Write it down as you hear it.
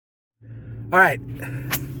All right.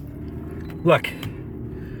 Look,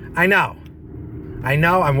 I know,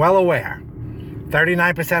 I'm well aware.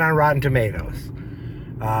 39% on Rotten Tomatoes.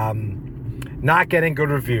 Not getting good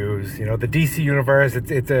reviews. You know, the DC universe,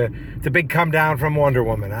 it's a big come down from Wonder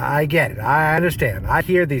Woman. I get it. I understand. I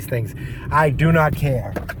hear these things. I do not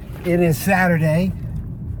care. It is Saturday,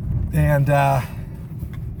 and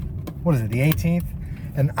what is it, the 18th?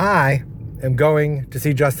 And I am going to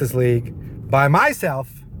see Justice League by myself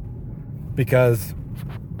because,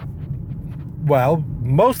 well,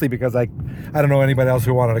 mostly because I don't know anybody else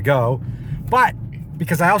who wanted to go, but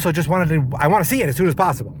because I also just want to see it as soon as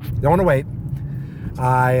possible. Don't want to wait.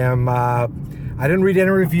 I didn't read any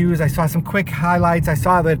reviews. I saw some quick highlights. I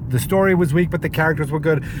saw that the story was weak, but the characters were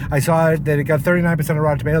good. I saw that it got 39% of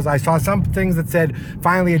Rotten Tomatoes. I saw some things that said,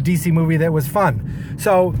 finally, a DC movie that was fun.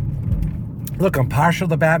 So, look, I'm partial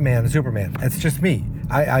to Batman and Superman. It's just me.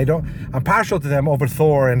 I'm partial to them over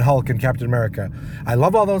Thor and Hulk and Captain America. I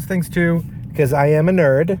love all those things too, because I am a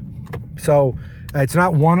nerd. So, it's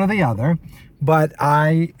not one or the other. But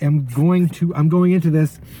I'm going into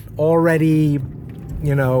this already,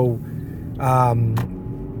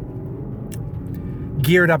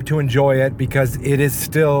 geared up to enjoy it because it is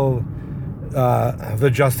still the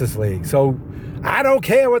Justice League. So I don't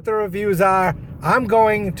care what the reviews are. I'm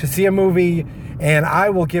going to see a movie and I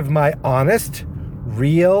will give my honest,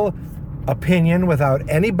 real opinion without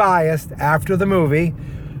any bias after the movie.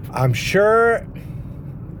 I'm sure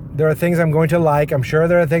there are things I'm going to like. I'm sure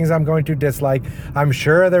there are things I'm going to dislike. I'm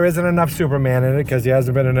sure there isn't enough Superman in it because he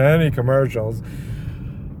hasn't been in any commercials.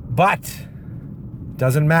 But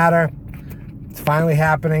doesn't matter. It's finally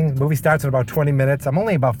happening. The movie starts in about 20 minutes. I'm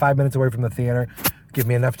only about 5 minutes away from the theater. Give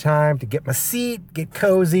me enough time to get my seat, get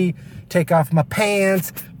cozy, take off my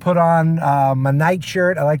pants, put on my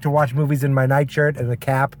nightshirt. I like to watch movies in my nightshirt and a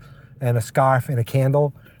cap and a scarf and a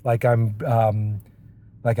candle, like I'm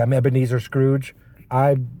Ebenezer Scrooge.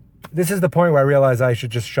 This is the point where I realize I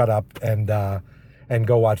should just shut up and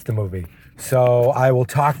go watch the movie. So I will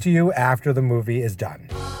talk to you after the movie is done.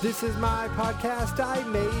 This is my podcast. I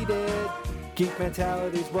made it. Geek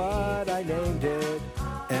Mentality's what I named it.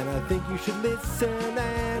 And I think you should listen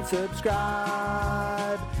and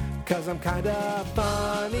subscribe. 'Cause I'm kinda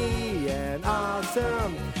funny and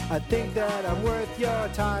awesome. I think that I'm worth your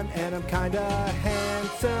time and I'm kinda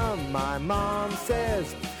handsome. My mom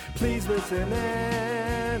says, please listen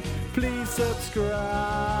and please subscribe.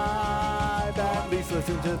 At least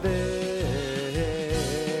listen to this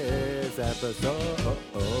episode.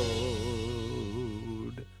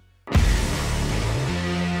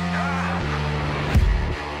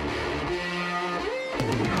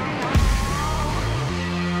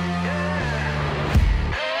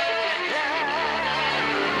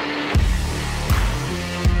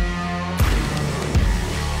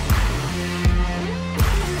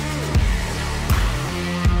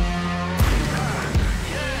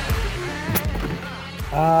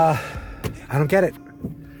 I don't get it.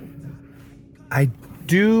 I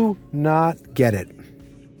do not get it.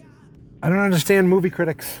 I don't understand movie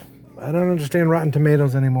critics. I don't understand Rotten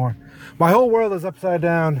Tomatoes anymore. My whole world is upside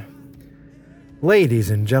down. Ladies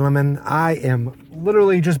and gentlemen, I am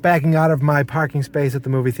literally just backing out of my parking space at the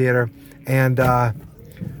movie theater and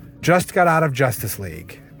just got out of Justice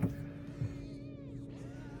League.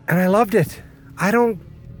 And I loved it.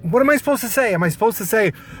 What am I supposed to say? Am I supposed to say,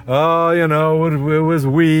 it was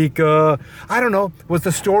weak? I don't know. Was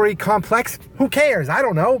the story complex? Who cares? I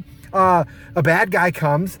don't know. A bad guy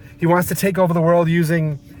comes. He wants to take over the world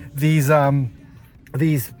using these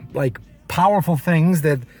like powerful things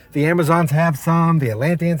that the Amazons have some, the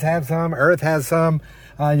Atlanteans have some, Earth has some.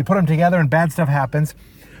 You put them together and bad stuff happens.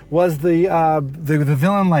 Was the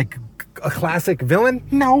villain like a classic villain?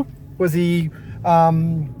 No. Was he...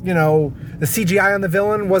 the CGI on the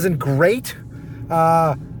villain wasn't great.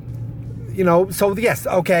 So yes,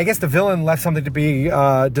 okay, I guess the villain left something to be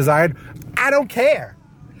desired. I don't care.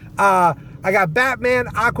 I got Batman,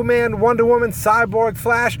 Aquaman, Wonder Woman, Cyborg,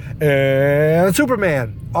 Flash, and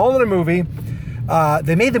Superman, all in a movie.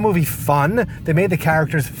 They made the movie fun. They made the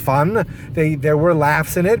characters fun. There were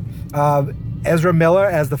laughs in it. Ezra Miller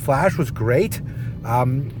as the Flash was great.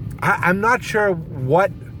 I'm not sure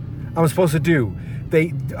what I'm supposed to do.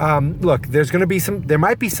 Look, there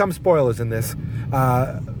might be some spoilers in this,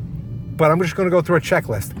 but I'm just going to go through a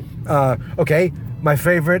checklist. Okay, my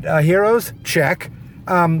favorite heroes, check.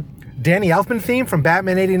 Danny Elfman theme from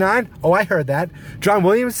Batman 89. Oh, I heard that. John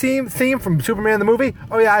Williams theme from Superman the movie.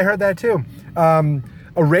 Oh yeah, I heard that too.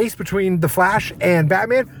 A race between the Flash and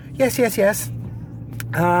Batman. Yes.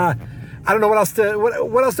 I don't know what else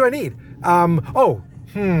do I need.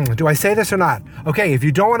 Do I say this or not? Okay, if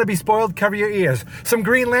you don't want to be spoiled, cover your ears. Some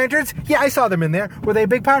Green Lanterns? Yeah, I saw them in there. Were they a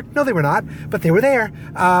big part? No, they were not, but they were there.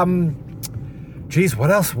 Geez,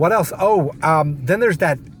 what else? Oh, then there's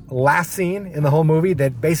that last scene in the whole movie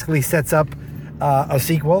that basically sets up a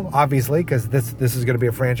sequel, obviously, because this is going to be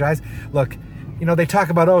a franchise. Look, they talk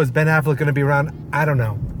about, is Ben Affleck going to be around? I don't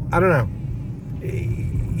know.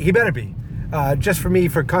 He better be, just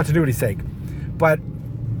for continuity's sake. But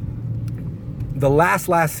the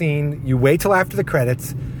last scene, you wait till after the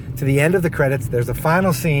credits, to the end of the credits, there's a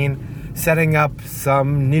final scene setting up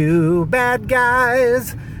some new bad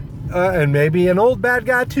guys, and maybe an old bad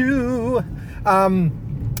guy too.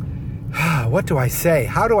 What do I say?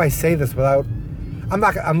 How do I say this without... I'm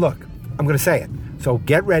going to say it. So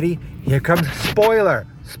get ready. Here comes spoiler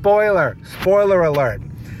alert.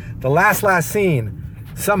 The last scene.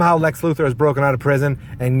 Somehow Lex Luthor has broken out of prison,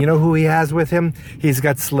 and you know who he has with him? He's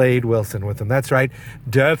got Slade Wilson with him. That's right,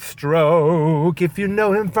 Deathstroke. If you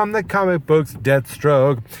know him from the comic books,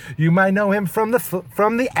 Deathstroke. You might know him from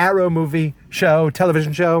the Arrow movie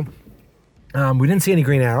television show. We didn't see any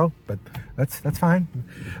Green Arrow, but that's fine.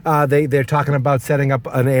 They're talking about setting up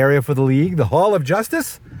an area for the League, the Hall of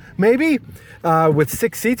Justice, maybe, with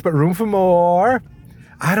 6 seats, but room for more.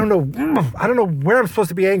 I don't know where I'm supposed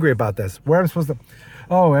to be angry about this. Where I'm supposed to...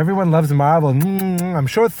 Oh, everyone loves Marvel. I'm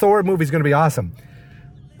sure Thor movie's going to be awesome.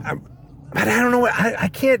 But I don't know. I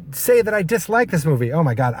can't say that I dislike this movie. Oh,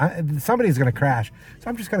 my God. Somebody's going to crash. So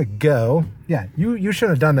I'm just going to go. Yeah, you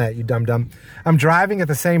shouldn't have done that, you dum-dum. I'm driving at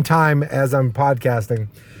the same time as I'm podcasting.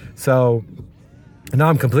 So now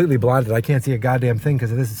I'm completely blinded. I can't see a goddamn thing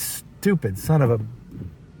because of this stupid son of a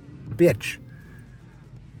bitch.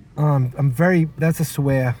 That's a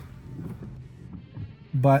swear.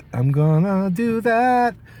 But I'm gonna do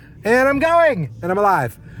that. And I'm going. And I'm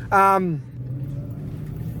alive. Oh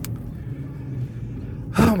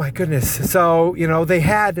my goodness. So, they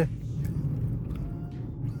had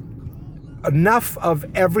enough of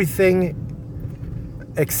everything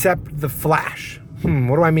except the Flash.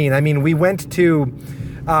 What do I mean? I mean, we went to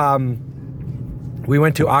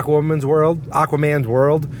Aquaman's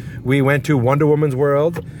world. We went to Wonder Woman's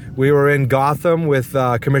world. We were in Gotham with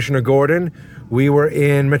Commissioner Gordon. We were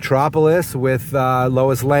in Metropolis with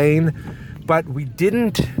Lois Lane. But we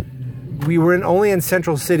were only in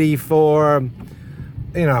Central City for,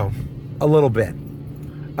 a little bit.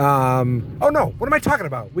 Oh no, what am I talking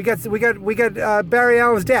about? We got Barry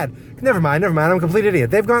Allen's dad. Never mind, I'm a complete idiot.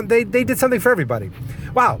 They did something for everybody.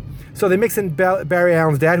 Wow. So they mix in Barry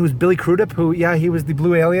Allen's dad, who's Billy Crudup, he was the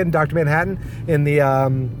blue alien, Dr. Manhattan, in that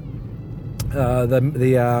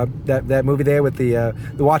movie there with the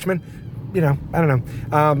Watchmen. I don't know.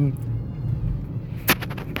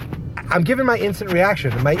 I'm giving my instant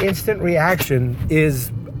reaction. My instant reaction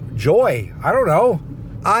is joy. I don't know.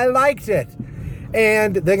 I liked it.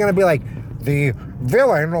 And they're going to be like, the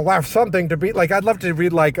villain left something to be... Like, I'd love to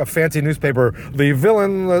read, like, a fancy newspaper. The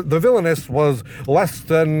villainess was less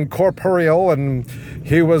than corporeal, and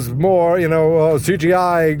he was more,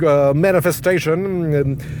 CGI manifestation.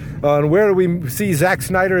 And where do we see Zack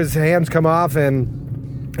Snyder's hands come off and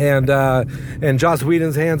Joss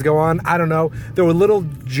Whedon's hands go on? I don't know. There were little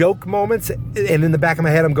joke moments, and in the back of my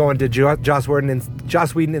head, I'm going, did Joss Whedon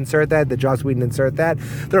insert that? Did Joss Whedon insert that?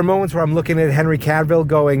 There are moments where I'm looking at Henry Cavill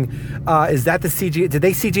going, is that the CGI? Did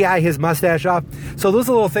they CGI his mustache off? So those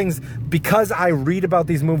are little things, because I read about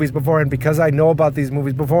these movies beforehand, because I know about these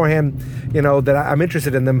movies beforehand, that I'm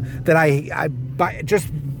interested in them, that I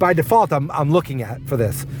by default, I'm looking at for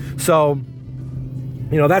this. So,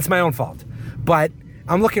 that's my own fault. But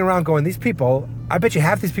I'm looking around going, these people, I bet you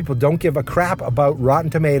half these people don't give a crap about Rotten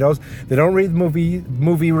Tomatoes. They don't read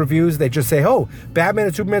movie reviews. They just say, Batman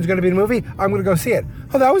and Superman's going to be in a movie. I'm going to go see it.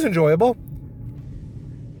 Oh, that was enjoyable.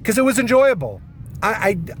 Because it was enjoyable.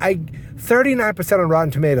 I 39% on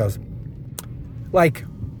Rotten Tomatoes. Like,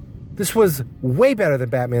 this was way better than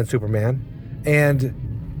Batman Superman. And,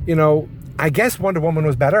 I guess Wonder Woman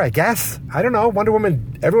was better. I guess. I don't know. Wonder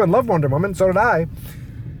Woman, everyone loved Wonder Woman. So did I.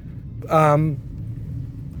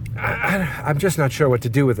 I'm just not sure what to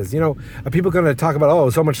do with this. Are people going to talk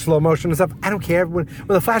about, so much slow motion and stuff? I don't care. When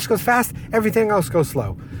the Flash goes fast, everything else goes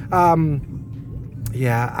slow.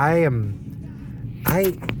 Yeah, I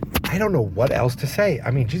don't know what else to say.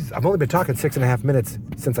 I mean, Jesus, I've only been talking 6.5 minutes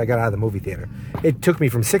since I got out of the movie theater. It took me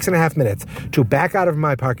from 6.5 minutes to back out of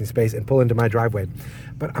my parking space and pull into my driveway.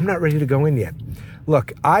 But I'm not ready to go in yet.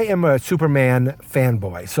 Look, I am a Superman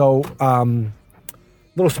fanboy. So,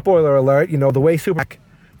 little spoiler alert, the way Superman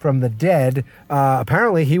from the dead,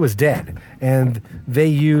 apparently he was dead. And they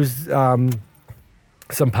used some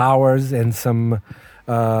powers and some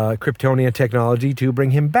Kryptonian technology to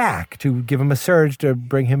bring him back, to give him a surge to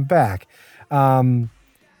bring him back. And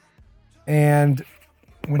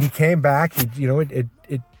when he came back,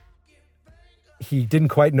 he didn't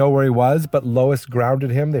quite know where he was, but Lois grounded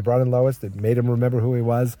him. They brought in Lois. That made him remember who he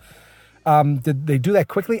was. Did they do that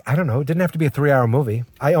quickly? I don't know. It didn't have to be a 3-hour movie.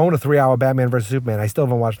 I own a 3-hour Batman vs. Superman. I still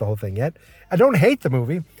haven't watched the whole thing yet. I don't hate the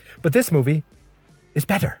movie, but this movie is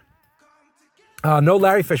better. No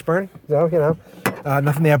Larry Fishburne, so,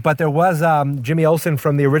 nothing there. But there was Jimmy Olsen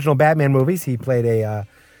from the original Batman movies. He played a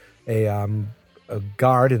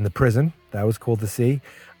guard in the prison. That was cool to see.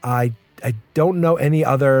 I don't know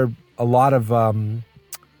a lot of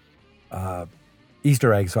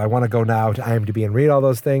Easter eggs, so I want to go now to IMDb and read all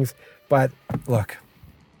those things. But look,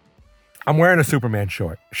 I'm wearing a Superman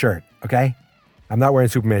shirt, okay? I'm not wearing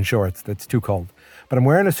Superman shorts. That's too cold. But I'm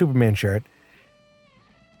wearing a Superman shirt,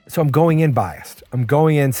 so I'm going in biased. I'm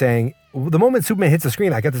going in saying, the moment Superman hits the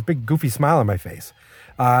screen, I got this big goofy smile on my face.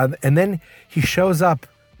 And then he shows up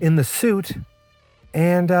in the suit,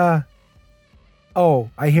 and I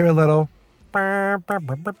hear a little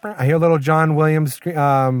John Williams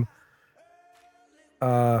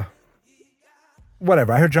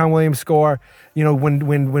whatever. I heard John Williams score. When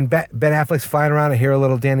Ben Affleck's flying around, I hear a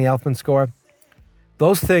little Danny Elfman score.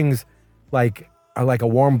 Those things are like a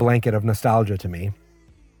warm blanket of nostalgia to me.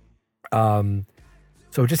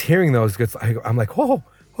 So just hearing those, I'm like,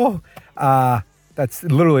 that's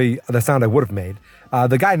literally the sound I would have made.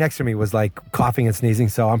 The guy next to me was like coughing and sneezing,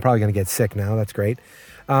 so I'm probably going to get sick now. That's great.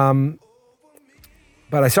 But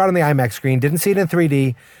I saw it on the IMAX screen. Didn't see it in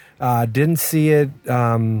 3D. Didn't see it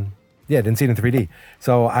in 3D.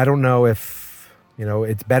 So I don't know if,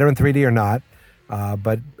 it's better in 3D or not.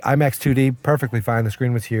 But IMAX 2D, perfectly fine. The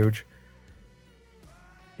screen was huge.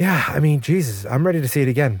 Yeah, I mean, Jesus, I'm ready to see it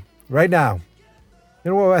again. Right now.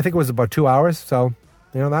 I think it was about 2 hours. So,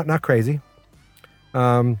 not crazy.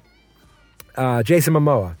 Jason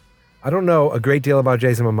Momoa. I don't know a great deal about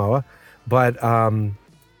Jason Momoa, but, I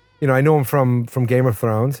know him from Game of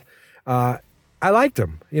Thrones. I liked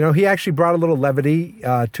him. He actually brought a little levity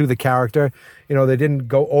to the character. They didn't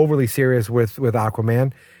go overly serious with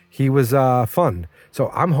Aquaman. He was fun. So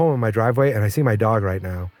I'm home in my driveway, and I see my dog right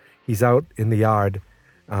now. He's out in the yard.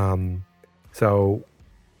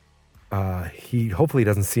 He hopefully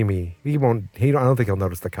doesn't see me. I don't think he'll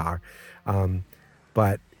notice the car.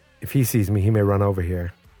 But if he sees me, he may run over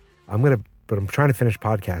here. But I'm trying to finish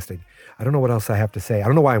podcasting. I don't know what else I have to say. I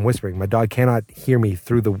don't know why I'm whispering. My dog cannot hear me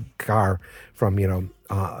through the car from,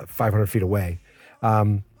 500 feet away.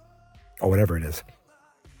 Or whatever it is.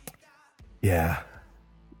 Yeah.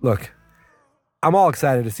 Look, I'm all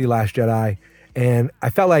excited to see Last Jedi. And I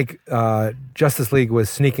felt like Justice League was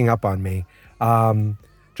sneaking up on me.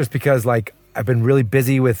 Just because, I've been really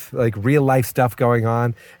busy with, real life stuff going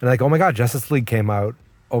on. And, oh my God, Justice League came out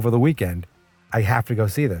over the weekend. I have to go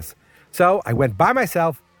see this. So I went by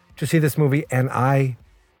myself to see this movie, and I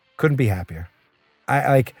couldn't be happier.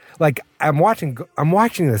 I'm watching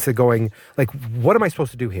this and going, what am I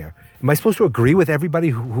supposed to do here? Am I supposed to agree with everybody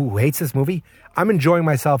who hates this movie? I'm enjoying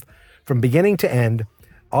myself from beginning to end.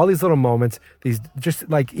 All these little moments, these just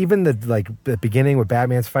even the beginning where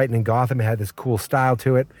Batman's fighting in Gotham, it had this cool style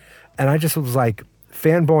to it. And I just was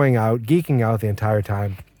fanboying out, geeking out the entire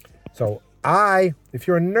time. So if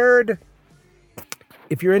you're a nerd,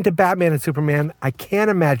 if you're into Batman and Superman, I can't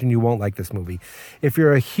imagine you won't like this movie. If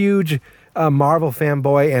you're a huge Marvel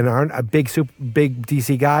fanboy and aren't a big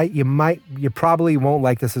DC guy, you probably won't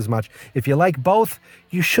like this as much. If you like both,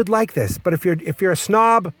 you should like this. But if you're a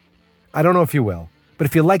snob, I don't know if you will. But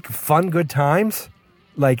if you like fun, good times,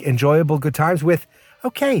 enjoyable good times with,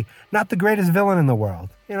 not the greatest villain in the world,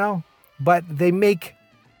 but they make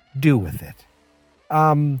do with it.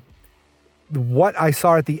 What I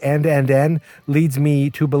saw at the end leads me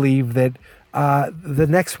to believe that the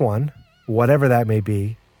next one, whatever that may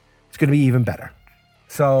be, is going to be even better.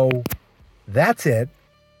 So that's it.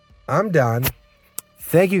 I'm done.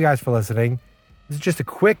 Thank you guys for listening. This is just a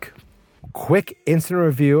quick instant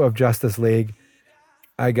review of Justice League.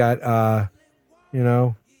 I got,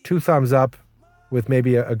 2 thumbs up with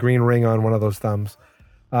maybe a green ring on one of those thumbs.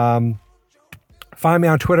 Find me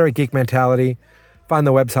on Twitter at Geek Mentality. Find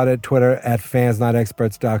the website at Twitter at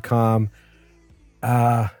fansnotexperts.com.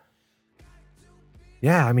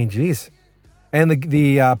 Geez. And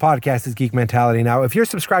the podcast is Geek Mentality. Now, if you're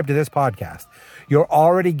subscribed to this podcast, you're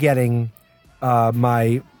already getting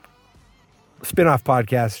my spin-off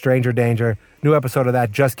podcast, Stranger Danger. New episode of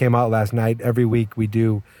that just came out last night. Every week we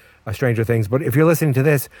do Stranger Things. But if you're listening to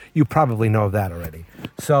this, you probably know of that already.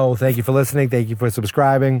 So thank you for listening. Thank you for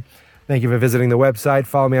subscribing. Thank you for visiting the website.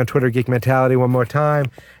 Follow me on Twitter, Geek Mentality, one more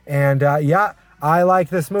time. And I like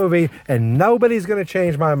this movie, and nobody's going to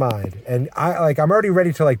change my mind. And I'm already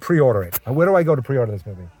ready to pre-order it. Where do I go to pre-order this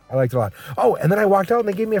movie? I liked it a lot. Oh, and then I walked out and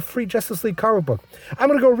they gave me a free Justice League comic book. I'm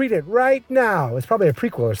going to go read it right now. It's probably a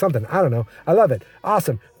prequel or something. I don't know. I love it.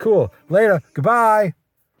 Awesome. Cool. Later. Goodbye.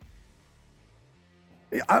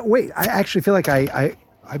 Wait, I actually feel like I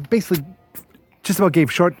basically just about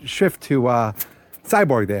gave short shrift to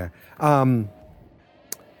Cyborg there.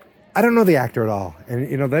 I don't know the actor at all. And,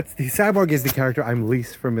 Cyborg is the character I'm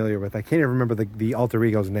least familiar with. I can't even remember the alter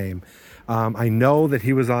ego's name. I know that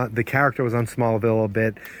the character was on Smallville a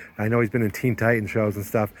bit. I know he's been in Teen Titans shows and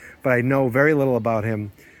stuff, but I know very little about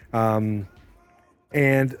him. And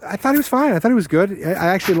I thought he was fine. I thought he was good. I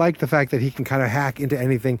actually liked the fact that he can kind of hack into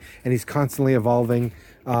anything, and he's constantly evolving.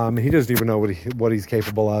 And he doesn't even know what he's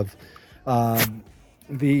capable of.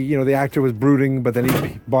 The actor was brooding, but then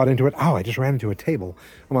he bought into it. Oh, I just ran into a table.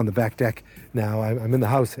 I'm on the back deck now. I'm in the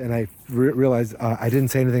house, and I realized I didn't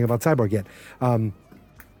say anything about Cyborg yet. And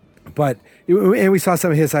we saw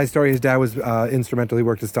some of his side story. His dad was instrumental. He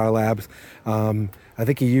worked at Star Labs. I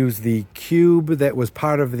think he used the cube that was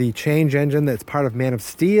part of the change engine that's part of Man of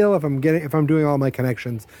Steel, if I'm doing all my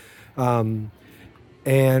connections. And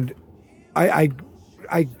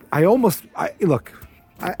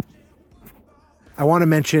I want to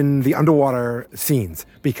mention the underwater scenes,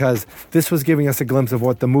 because this was giving us a glimpse of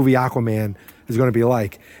what the movie Aquaman is going to be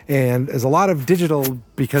like. And there's a lot of digital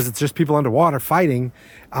because it's just people underwater fighting,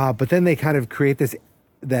 but then they kind of create this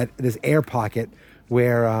air pocket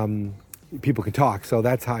where people can talk. So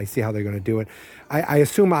that's how I see how they're going to do it. I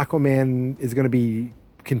assume Aquaman is going to be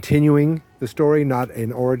continuing the story, not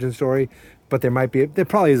an origin story, but there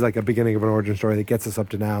probably is a beginning of an origin story that gets us up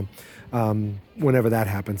to now, whenever that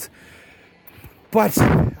happens. But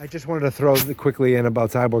I just wanted to throw quickly in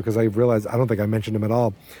about Cyborg, because I realized I don't think I mentioned him at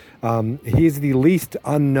all. He's the least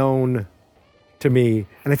unknown to me,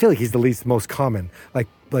 and I feel like he's the most common. Like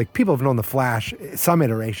people have known the Flash, some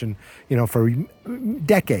iteration, for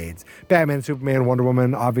decades. Batman, Superman, Wonder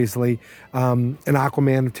Woman, obviously, and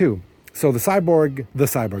Aquaman too. So Cyborg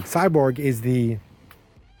is the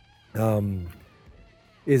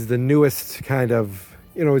newest kind of.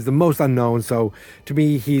 Is the most unknown. So to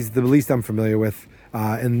me, he's the least I'm familiar with.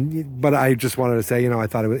 But I just wanted to say, I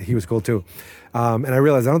thought he was cool too. And I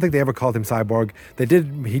realized I don't think they ever called him Cyborg.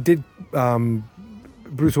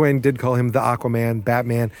 Bruce Wayne did call him the Aquaman,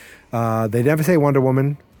 Batman. They never say Wonder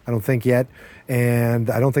Woman, I don't think yet. And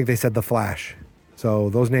I don't think they said the Flash. So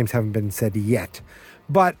those names haven't been said yet.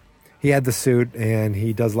 But he had the suit, and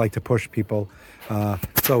he does like to push people. I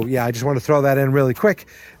just want to throw that in really quick.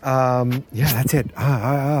 That's it.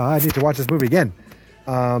 I need to watch this movie again.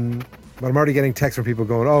 But I'm already getting texts from people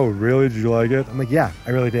going, "Oh, really? Did you like it?" I'm like, "Yeah,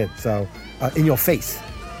 I really did." So, in your face.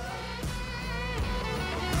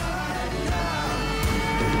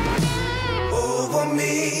 Over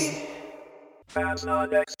me. Fans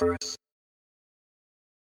not experts.